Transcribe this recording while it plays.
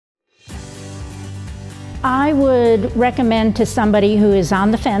I would recommend to somebody who is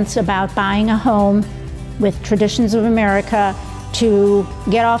on the fence about buying a home with Traditions of America to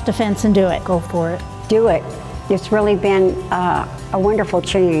get off the fence and do it. Go for it. Do it. It's really been a wonderful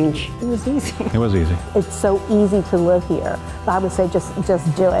change. It was easy. It was easy. It's so easy to live here. I would say just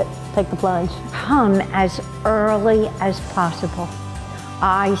do it. Take the plunge. Come as early as possible.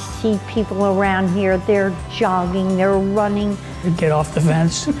 I see people around here, they're jogging, they're running. Get off the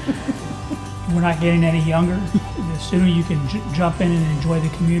fence. We're not getting any younger. The sooner you can jump in and enjoy the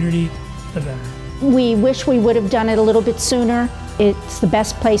community, the better. We wish we would have done it a little bit sooner. It's the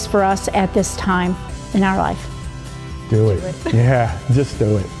best place for us at this time in our life. Do it. Yeah, just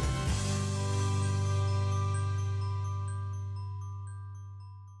do it.